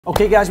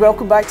Okay guys,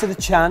 welcome back to the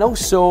channel.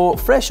 So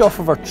fresh off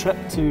of our trip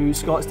to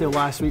Scottsdale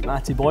last week,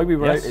 Matty boy, we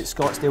were out at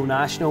Scottsdale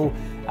National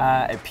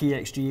at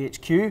PXG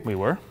HQ. We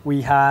were.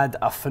 We had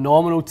a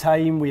phenomenal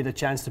time. We had a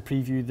chance to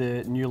preview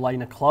the new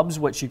line of clubs,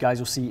 which you guys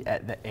will see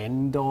at the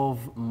end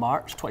of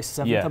March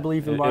 27th, I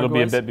believe. It'll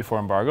be a bit before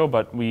embargo,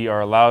 but we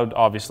are allowed,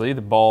 obviously,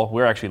 the ball.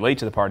 We're actually late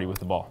to the party with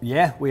the ball.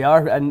 Yeah, we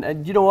are,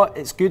 and you know what?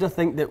 It's good, I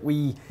think, that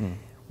we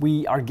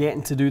are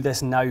getting to do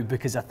this now,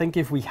 because I think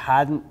if we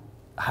hadn't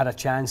had a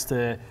chance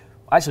to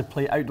actually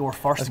play outdoor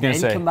first and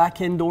then come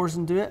back indoors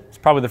and do it. It's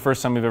probably the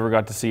first time we've ever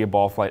got to see a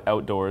ball flight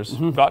outdoors.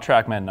 Got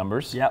TrackMan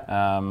numbers,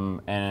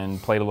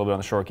 and played a little bit on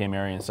the short game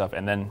area and stuff,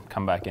 and then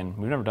come back in.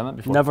 We've never done that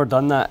before. Never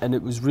done that, and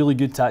it was really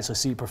good to actually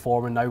see it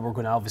perform. And now we're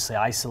going to obviously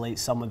isolate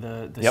some of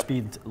the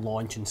speed,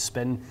 launch, and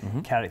spin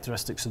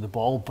characteristics of the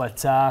ball.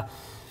 But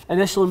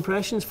initial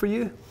impressions for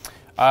you?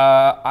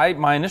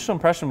 My initial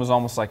impression was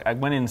almost like I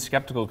went in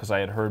skeptical because I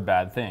had heard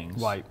bad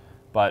things. Right.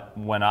 But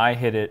when I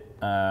hit it,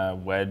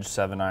 wedge,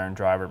 7-iron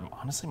driver,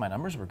 honestly, my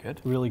numbers were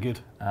good. Really good.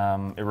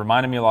 It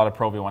reminded me a lot of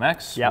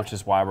ProV1X, which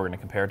is why we're going to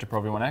compare it to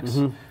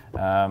ProV1X.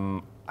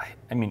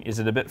 I mean, is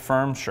it a bit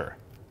firm? Sure.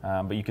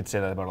 But you could say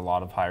that about a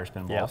lot of higher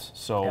spin balls.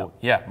 So,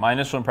 yeah, my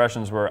initial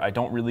impressions were I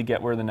don't really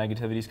get where the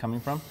negativity is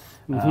coming from.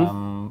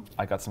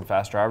 I got some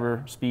fast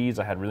driver speeds.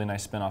 I had really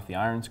nice spin off the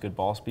irons, good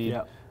ball speed.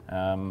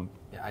 I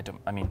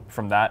mean,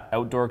 from that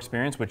outdoor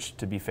experience, which,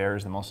 to be fair,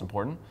 is the most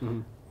important,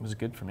 it was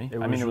good for me.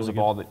 It was a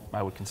ball that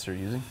I would consider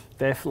using.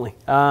 Definitely.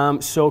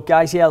 So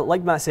guys,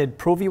 like Matt said,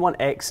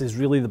 ProV1X is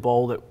really the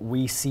ball that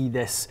we see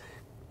this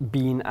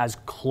being as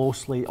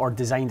closely, or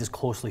designed as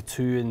closely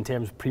to, in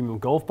terms of premium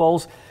golf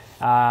balls.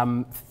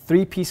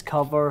 3-piece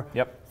cover,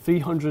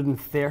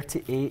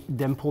 338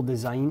 dimple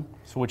design.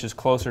 So which is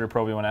closer to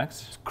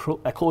ProV1X?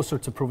 Closer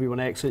to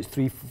ProV1X, so it's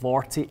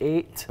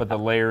 348. But the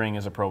layering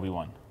is a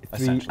ProV1,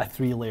 essentially. A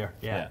 3-layer,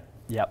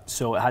 Yep,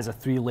 so it has a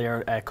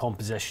 3-layer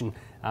composition.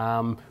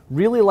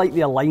 Really like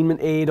the alignment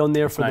aid on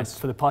there for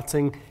the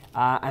putting,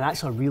 and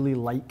actually I really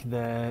like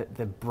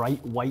the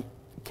bright white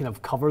kind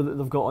of cover that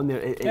they've got on there.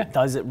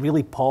 It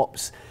really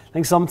pops. I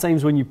think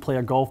sometimes when you play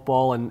a golf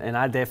ball, and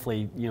I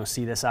definitely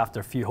see this after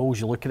a few holes,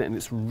 you look at it and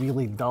it's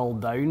really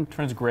dulled down.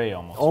 Turns grey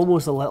almost.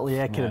 Almost a little,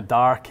 kind of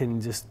dark, and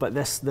just. But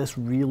this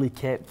really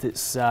kept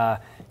its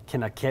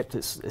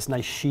its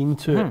nice sheen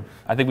to it.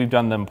 I think we've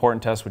done the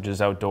important test, which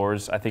is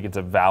outdoors. I think it's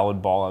a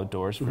valid ball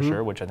outdoors for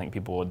sure, which I think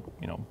people would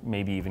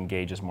maybe even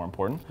gauge as more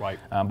important. Right.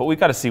 But we've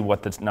got to see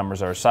what the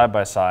numbers are side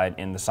by side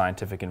in the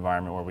scientific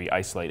environment where we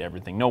isolate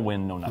everything. No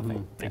wind, no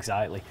nothing.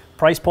 Exactly.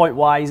 Price point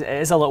wise, it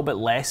is a little bit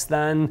less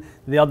than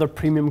the other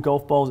premium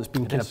golf balls. It's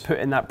been kind of put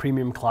in that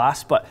premium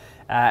class, but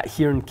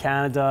here in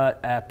Canada,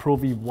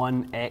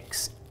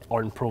 ProV1X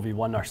or in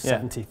ProV1 are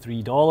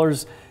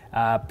 $73.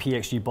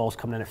 PXG balls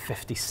coming in at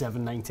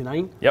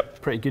 $57.99.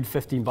 Yep. Pretty good,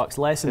 $15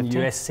 less. In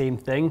the US, same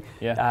thing.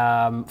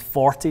 $40,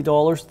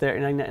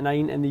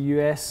 $39.99 in the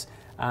US,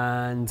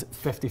 and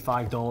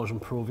 $55 on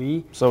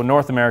ProV. So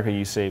North America,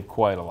 you save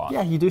quite a lot.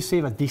 Yeah, you do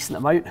save a decent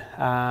amount.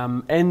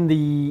 In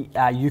the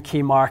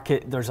UK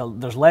market, there's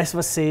less of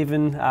a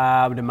saving.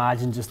 I would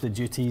imagine just the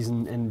duties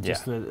and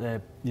just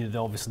the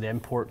obviously the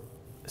import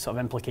sort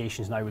of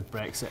implications now with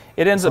Brexit.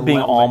 It ends up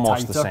being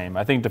almost the same.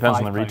 I think it depends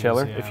on the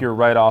retailer. If you're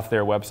right off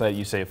their website,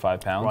 you save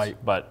 £5. Right.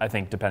 But I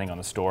think depending on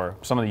the store,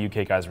 some of the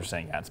UK guys were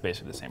saying, it's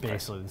basically the same price.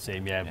 Basically the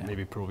same,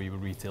 Maybe ProV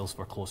retails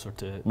for closer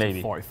to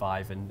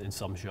 45 in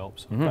some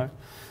shops. Okay.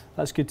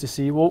 That's good to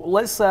see. Well,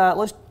 let's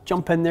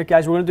jump in there,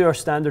 guys. We're going to do our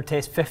standard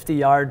test: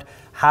 50-yard,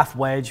 half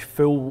wedge,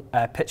 full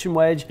pitching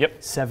wedge,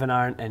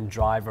 7-iron, and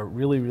driver.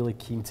 Really, really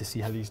keen to see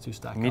how these two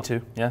stack up. Me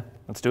too. Yeah,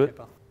 let's do it.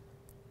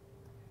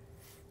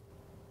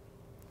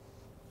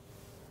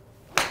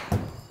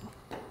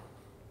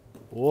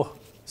 Oh,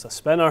 it's a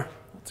spinner.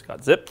 It's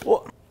got zip.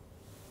 Oh.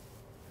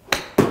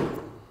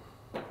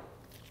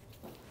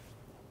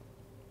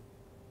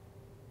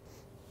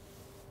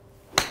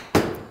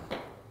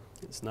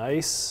 It's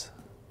nice.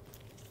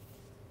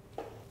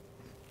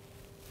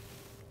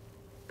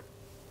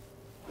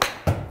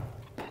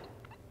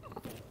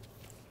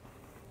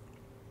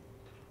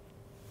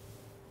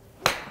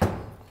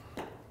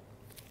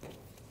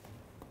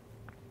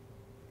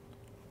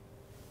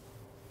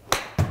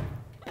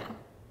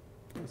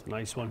 It's a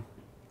nice one.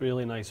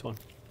 Really nice one.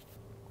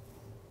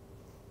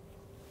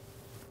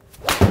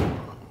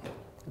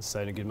 It's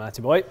sounding good,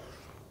 Matty boy.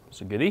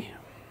 It's a goodie.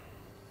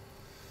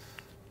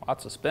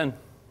 Lots of spin.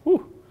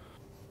 Woo.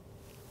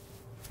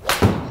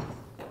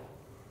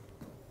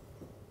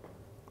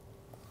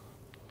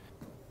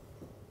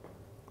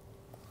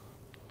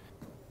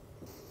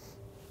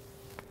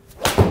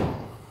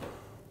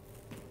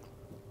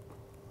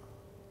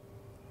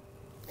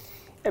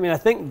 I mean, I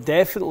think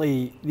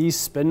definitely these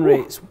spin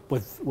rates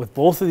with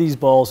both of these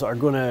balls are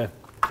going to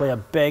play a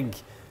big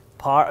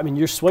part. I mean,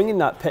 you're swinging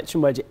that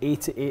pitching wedge at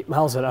 88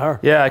 miles an hour.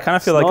 Yeah, I kind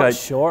of feel like not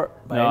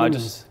short by any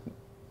means.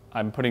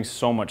 I'm putting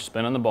so much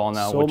spin on the ball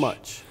now. So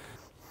much.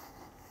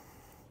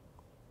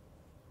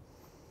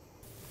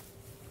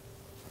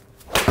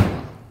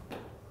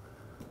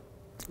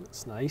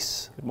 That's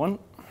nice. Good one.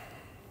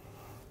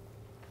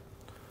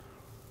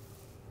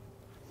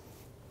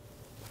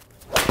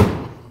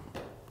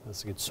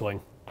 That's a good swing.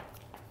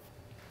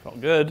 Felt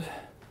good.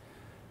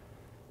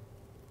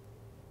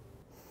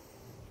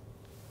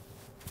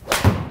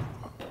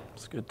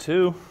 It's good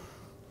too.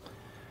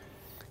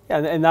 Yeah,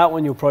 and that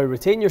one you'll probably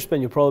retain your spin.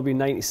 You'll probably be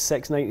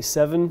 96,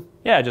 97.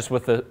 Yeah, just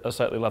with a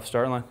slightly left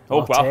start line.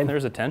 Oh, wow, 10.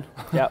 There's a 10.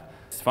 Yeah.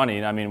 It's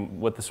funny, I mean,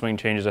 with the swing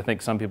changes, I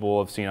think some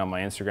people have seen on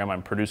my Instagram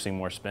I'm producing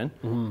more spin.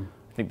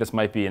 I think this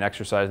might be an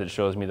exercise that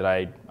shows me that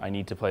I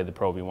need to play the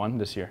ProV1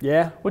 this year.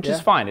 Yeah. Which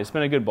is fine. It's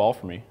been a good ball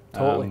for me.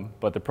 Totally.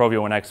 But the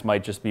ProV1X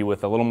might just be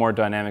with a little more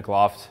dynamic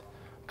loft,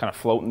 kind of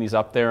floating these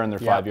up there, and they're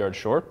 5 yards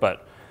short.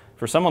 But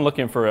for someone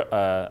looking for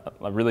a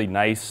really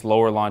nice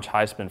lower launch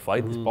high spin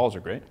flight, these balls are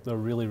great. They're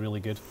really, really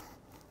good.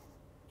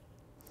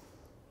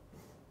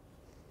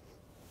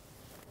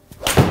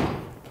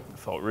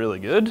 Felt really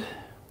good.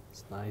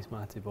 It's nice,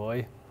 Matty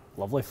boy.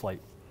 Lovely flight.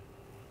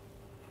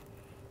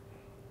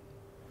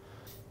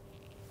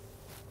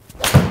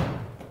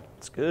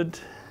 It's good.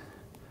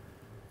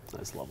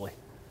 That's lovely.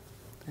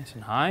 Nice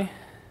and high.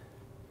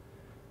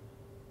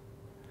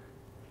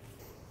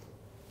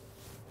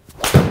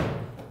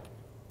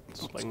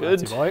 Swing,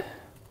 good. Matty boy.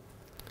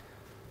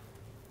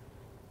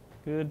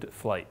 Good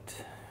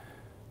flight.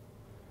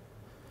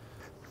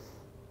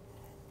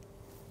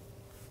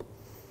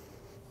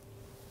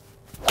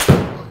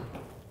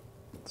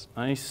 It's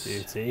nice.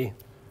 Beauty.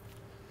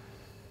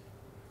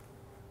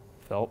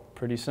 Felt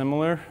pretty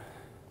similar.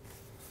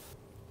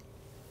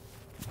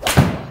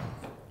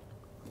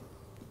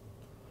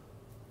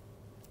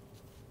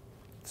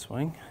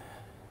 Swing.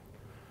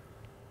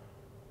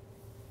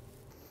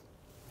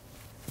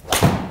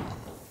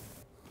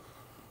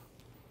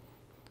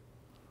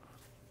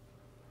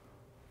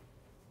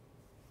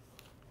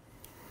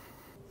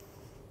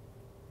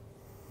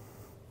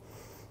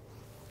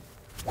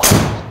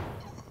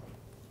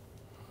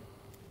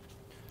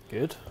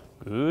 Good.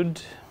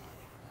 Good.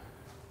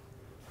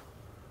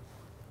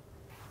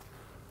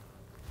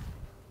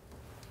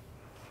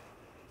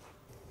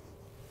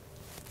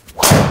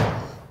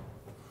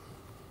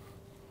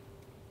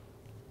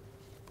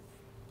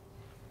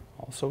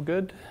 Also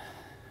good.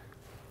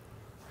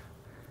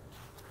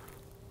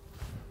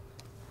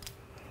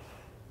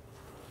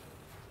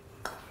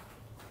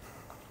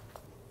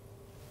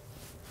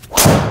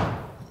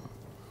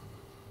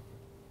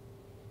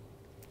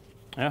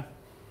 Yeah.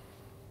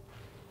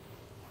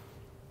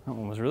 That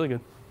one was really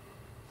good.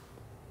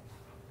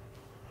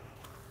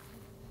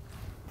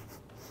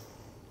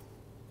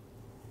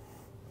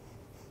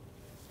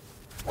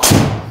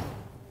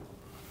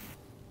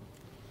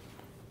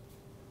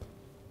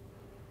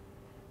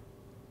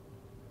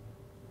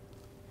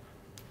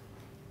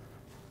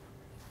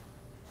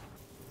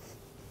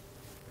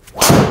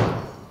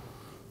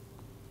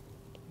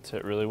 It's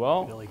hit really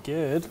well. Really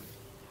good.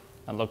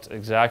 That looked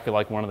exactly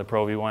like one of the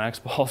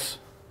ProV1X balls.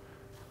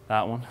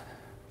 That one.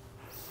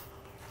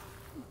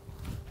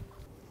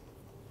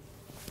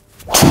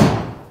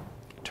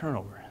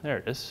 Turnover. There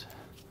it is.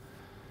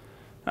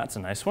 That's a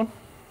nice one.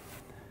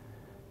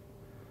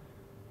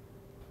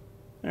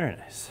 Very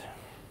nice.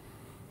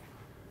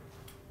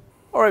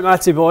 All right,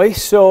 Matty boy.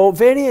 So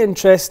very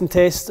interesting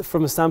test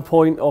from the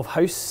standpoint of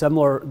how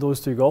similar those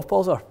two golf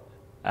balls are.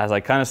 As I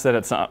kind of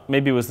said,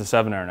 maybe it was the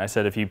 7-iron. I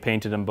said if you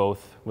painted them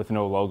both with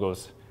no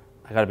logos,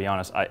 I got to be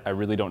honest, I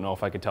really don't know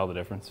if I could tell the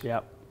difference.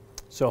 Yeah.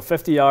 So a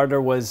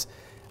 50-yarder was,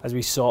 as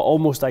we saw,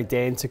 almost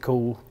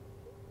identical,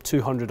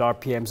 200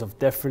 RPMs of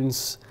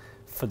difference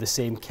for the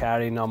same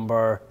carry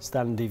number.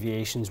 Standard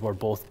deviations were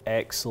both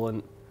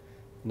excellent.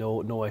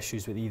 No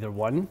issues with either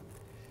one.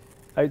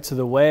 Out to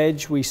the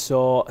wedge, we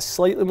saw a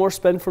slightly more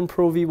spin from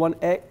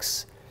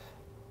ProV1X.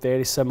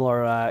 Very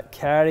similar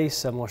carry,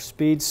 similar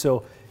speed.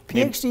 So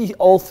PXG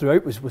all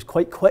throughout was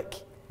quite quick.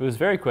 It was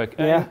very quick.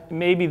 Yeah. And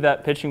maybe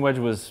that pitching wedge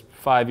was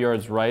 5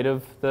 yards right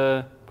of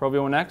the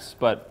ProV1X,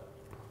 but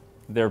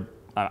they're,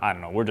 I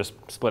don't know, we're just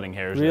splitting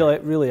hairs.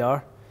 Really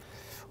are.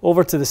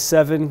 Over to the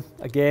 7,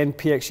 again,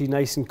 PXG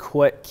nice and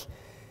quick.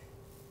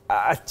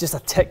 Just a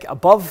tick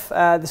above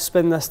the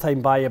spin this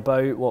time by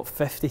about, what,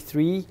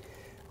 53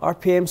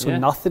 RPM, so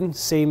nothing,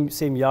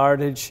 same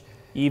yardage.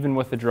 Even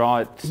with the draw,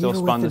 it still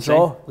spun the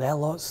same? Yeah,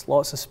 lots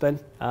of spin.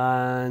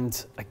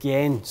 And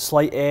again,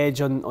 slight edge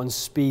on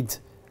speed.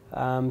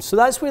 So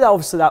that's where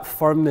obviously that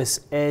firmness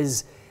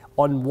is.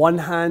 On one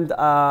hand,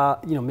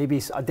 you know, maybe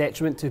it's a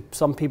detriment to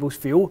some people's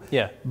feel.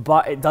 Yeah.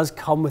 But it does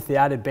come with the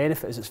added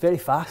benefit is it's very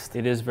fast.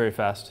 It is very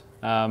fast.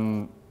 I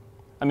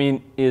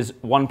mean, is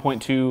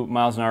 1.2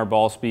 miles an hour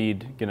ball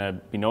speed gonna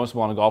be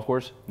noticeable on a golf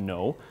course?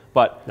 No.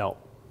 But no.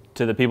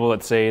 To the people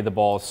that say the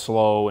ball is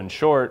slow and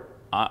short,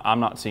 I'm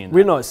not seeing that.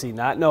 We're not seeing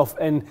that, no.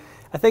 And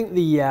I think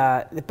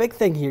the big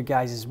thing here,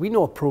 guys, is we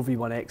know a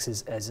ProV1X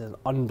is an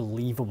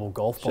unbelievable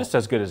golf ball. It's just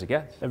as good as it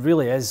gets. It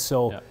really is.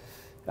 So, you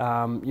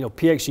know,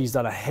 PXG's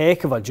done a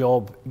heck of a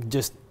job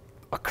just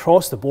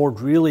across the board,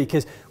 really,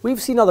 because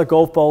we've seen other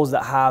golf balls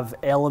that have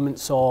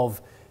elements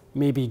of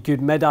maybe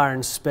good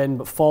mid-iron spin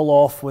but fall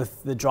off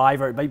with the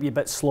driver. It might be a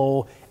bit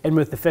slow. And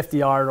with the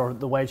 50-yard or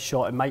the wedge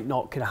shot, it might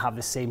not kind of have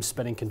the same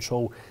spinning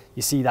control.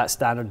 You see that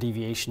standard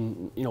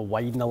deviation, you know,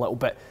 widen a little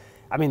bit.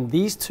 I mean,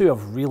 these two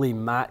have really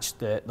matched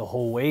the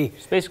whole way.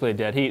 It's basically a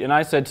dead heat. And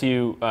I said to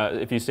you,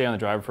 if you stay on the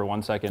driver for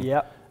 1 second,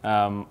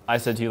 I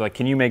said to you, like,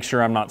 can you make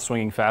sure I'm not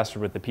swinging faster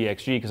with the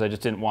PXG? Because I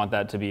just didn't want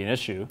that to be an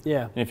issue.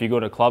 Yeah. And if you go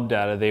to club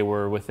data,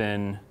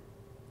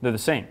 they're the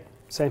same.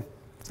 Same.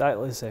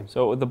 Exactly the same.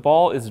 So the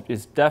ball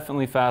is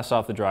definitely fast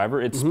off the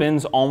driver. It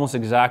spins almost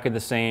exactly the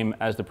same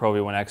as the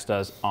ProV1X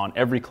does on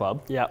every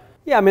club. Yeah.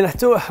 Yeah, I mean,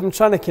 I'm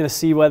trying to kind of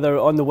see whether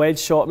on the wedge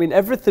shot, I mean,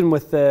 everything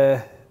with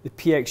the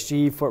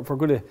PXG, if we're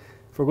going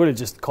to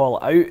just call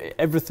it out,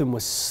 everything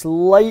was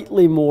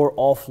slightly more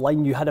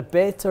offline. You had a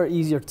better,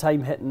 easier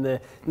time hitting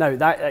the. Now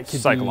that could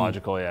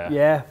psychological, be, yeah.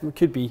 Yeah, it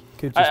could be.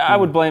 I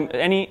would blame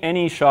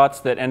any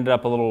shots that ended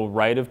up a little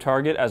right of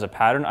target as a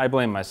pattern. I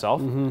blame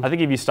myself. I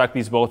think if you stuck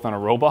these both on a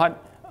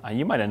robot,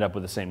 you might end up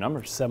with the same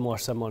numbers.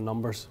 Similar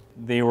numbers.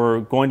 They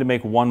were going to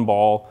make one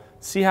ball,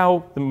 see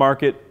how the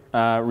market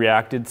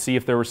reacted, see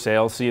if there were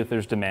sales, see if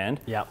there's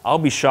demand. Yeah. I'll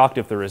be shocked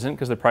if there isn't,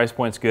 because the price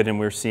point's good and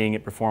we're seeing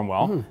it perform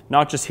well.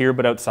 Not just here,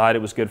 but outside,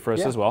 it was good for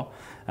us as well.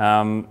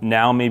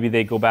 Now maybe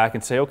they go back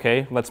and say,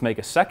 okay, let's make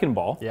a second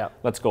ball. Yeah.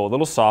 Let's go a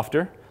little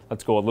softer.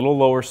 Let's go a little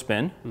lower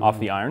spin off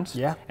the irons.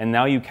 Yeah. And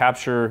now you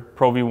capture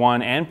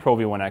ProV1 and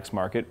ProV1X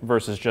market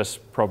versus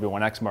just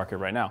ProV1X market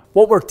right now.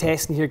 What we're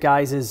testing here,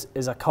 guys, is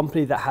a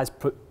company that has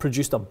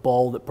produced a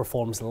ball that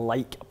performs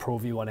like a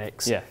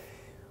ProV1X. Yeah.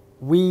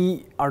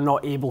 We are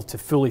not able to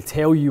fully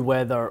tell you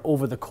whether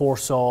over the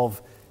course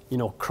of,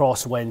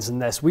 crosswinds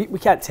and this, we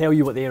can't tell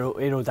you what the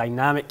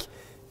aerodynamic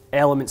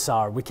elements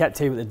are. We can't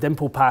tell you what the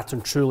dimple pattern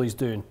truly is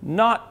doing.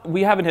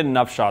 We haven't hit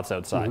enough shots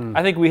outside.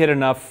 I think we hit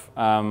enough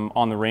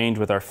on the range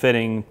with our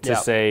fitting to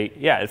say,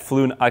 yeah, it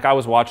flew. Like, I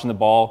was watching the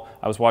ball,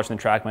 I was watching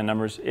the track, my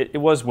numbers. It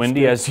was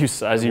windy, as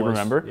you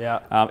remember.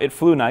 Yeah. It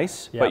flew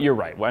nice, but you're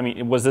right. I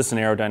mean, was this an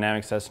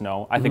aerodynamics test?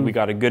 No. I think we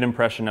got a good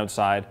impression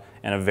outside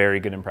and a very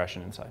good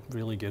impression inside.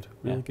 Really good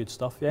good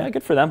stuff. Yeah,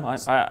 good for them.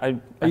 Are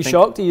you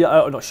shocked? Are you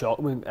not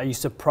shocked? I mean, are you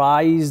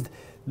surprised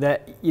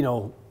that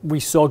we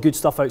saw good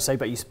stuff outside,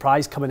 but are you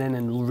surprised coming in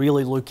and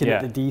really looking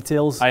at the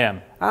details? I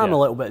am. I'm a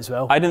little bit as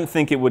well. I didn't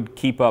think it would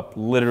keep up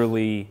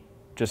literally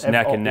just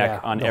neck and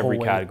neck on every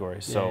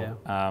category. So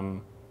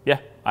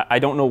I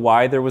don't know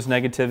why there was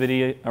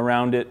negativity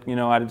around it,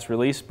 at its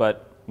release,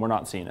 but we're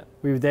not seeing it.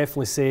 We would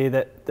definitely say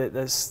that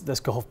this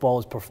golf ball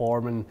is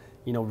performing,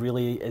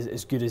 really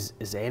as good as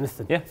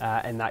anything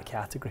in that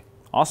category.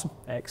 Awesome.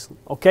 Excellent.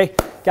 Okay,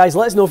 guys,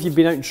 let us know if you've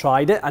been out and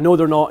tried it. I know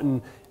they're not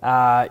in,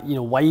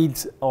 wide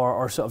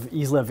or sort of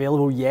easily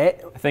available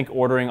yet. I think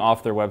ordering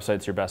off their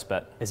website's your best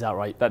bet. Is that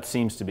right? That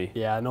seems to be.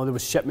 Yeah, I know there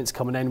was shipments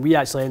coming in. We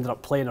actually ended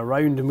up playing a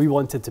round, and we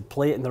wanted to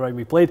play it in the round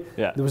we played.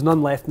 Yeah. There was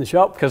none left in the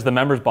shop. Because the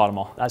members bought them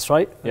all. That's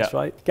right. That's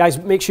right. Guys,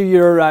 make sure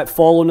you're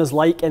following us,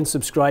 like and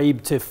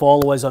subscribe to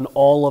follow us on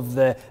all of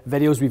the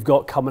videos we've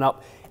got coming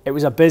up. It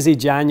was a busy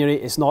January.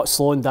 It's not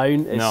slowing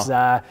down. It's,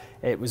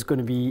 it was going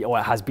to be,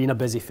 it has been a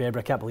busy February.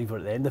 I can't believe we're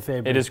at the end of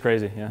February. It is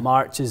crazy, yeah.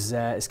 March is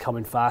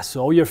coming fast.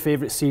 So all your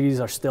favourite series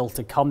are still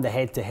to come. The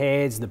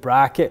head-to-heads, the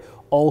bracket,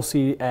 all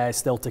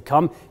still to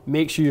come.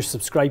 Make sure you're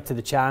subscribed to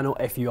the channel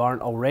if you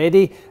aren't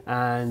already.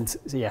 And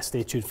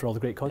stay tuned for all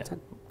the great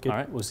content. Good. All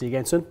right. We'll see you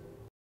again soon.